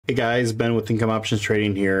Hey guys, Ben with Income Options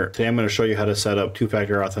Trading here. Today I'm going to show you how to set up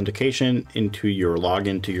two-factor authentication into your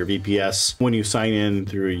login to your VPS when you sign in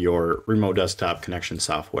through your remote desktop connection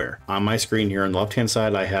software. On my screen here on the left-hand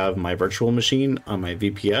side, I have my virtual machine on my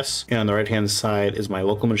VPS, and on the right-hand side is my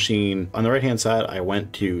local machine. On the right-hand side, I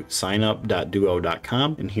went to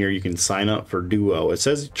signup.duo.com, and here you can sign up for Duo. It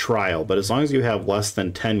says trial, but as long as you have less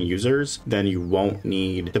than 10 users, then you won't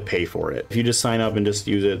need to pay for it. If you just sign up and just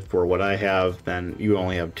use it for what I have, then you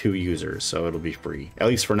only have 2 users, so it'll be free. At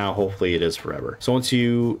least for now, hopefully it is forever. So once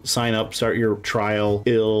you sign up, start your trial,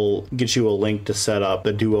 it'll get you a link to set up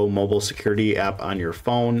the Duo mobile security app on your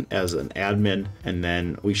phone as an admin, and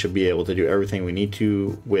then we should be able to do everything we need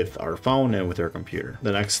to with our phone and with our computer.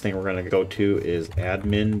 The next thing we're going to go to is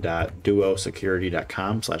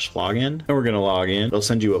admin.duosecurity.com/login, and we're going to log in. It'll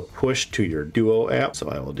send you a push to your Duo app, so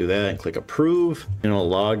I will do that and click approve, and it'll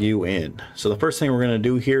log you in. So the first thing we're going to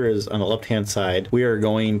do here is on the left hand side, we are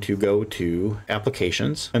going to go to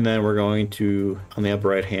applications, and then we're going to, on the upper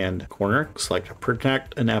right hand corner, select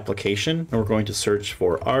protect an application, and we're going to search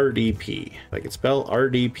for RDP. I can spell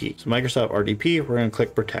RDP. So Microsoft RDP, we're going to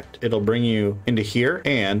click protect. It'll bring you into here,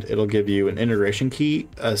 and it'll give you an integration key,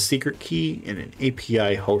 a secret key, and an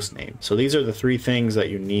API host name. So these are the 3 things that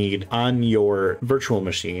you need on your virtual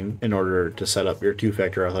machine in order to set up your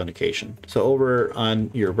two-factor authentication. So over on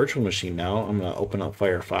your virtual machine now, I'm going to open up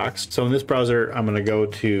Firefox. So in this browser, I'm going to go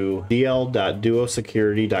to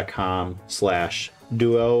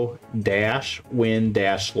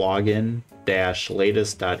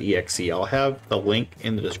dl.duosecurity.com/duo-win-login-latest.exe. I'll have the link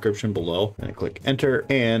in the description below, and I click enter,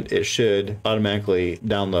 and it should automatically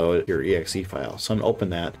download your exe file. So I'm gonna open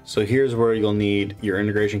that. So here's where you'll need your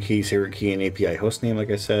integration key, secret key, and API hostname,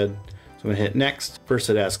 like I said. So I'm gonna hit next. First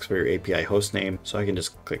it asks for your API hostname, so I can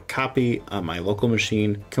just click copy on my local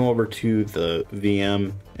machine, come over to the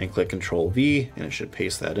VM and click Control V, and it should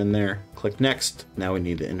paste that in there. Click next. Now we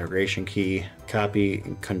need the integration key, copy,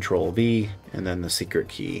 Control V, and then the secret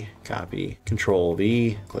key, copy, Control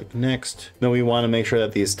V, click next. Then we want to make sure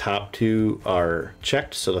that these top 2 are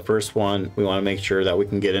checked. So the first one, we want to make sure that we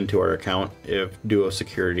can get into our account if Duo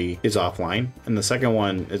Security is offline. And the second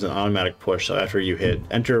one is an automatic push. So after you hit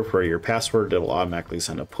enter for your password, it'll automatically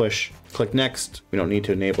send a push. Click next. We don't need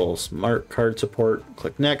to enable smart card support.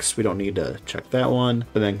 Click next. We don't need to check that one,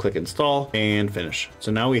 but then click install and finish.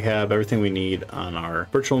 So now we have everything we need on our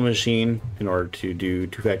virtual machine in order to do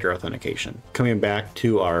two-factor authentication. Coming back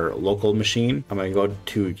to our local machine, I'm going to go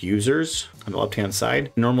to users on the left-hand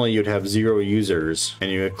side. Normally you'd have 0 users,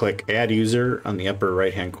 and you would click add user on the upper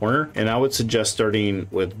right-hand corner. And I would suggest starting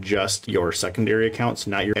with just your secondary accounts,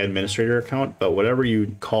 not your administrator account, but whatever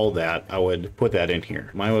you call that, I would put that in here.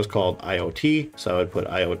 Mine was called IoT, so I would put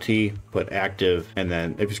IoT, put active, and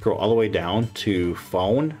then if you scroll all the way down to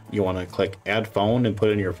phone, you want to click add phone and put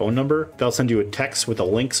in your phone number. They'll send you a text with a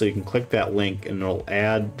link, so you can click that link and it'll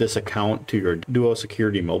add this account to your Duo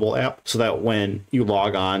Security mobile app, so that when you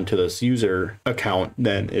log on to this user account,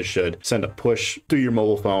 then it should send a push through your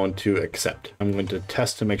mobile phone to accept. I'm going to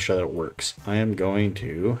test to make sure that it works. I am going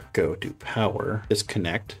to go to power,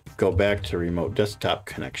 disconnect, go back to remote desktop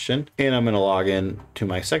connection, and I'm going to log in to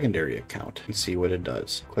my secondary account and see what it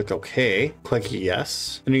does. Click OK, click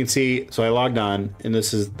yes, and you can see, so I logged on, and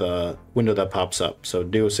this is the window that pops up. So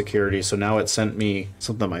Duo Security. So now it sent me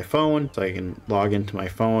something on my phone, so I can log into my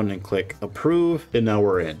phone and click approve, and now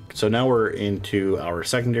we're in. So now we're into our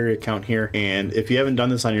secondary account here. And if you haven't done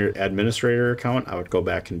this on your administrator account, I would go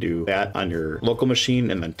back and do that on your local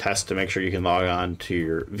machine and then test to make sure you can log on to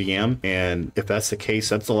your VM. And if that's the case,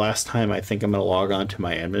 that's the last time I think I'm going to log on to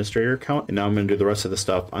my administrator account. And now I'm going to do the rest of the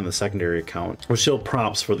stuff on the secondary account, which still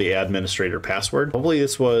prompts for the administrator password. Hopefully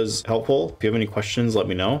this was helpful. If you have any questions, let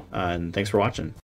me know. And thanks for watching.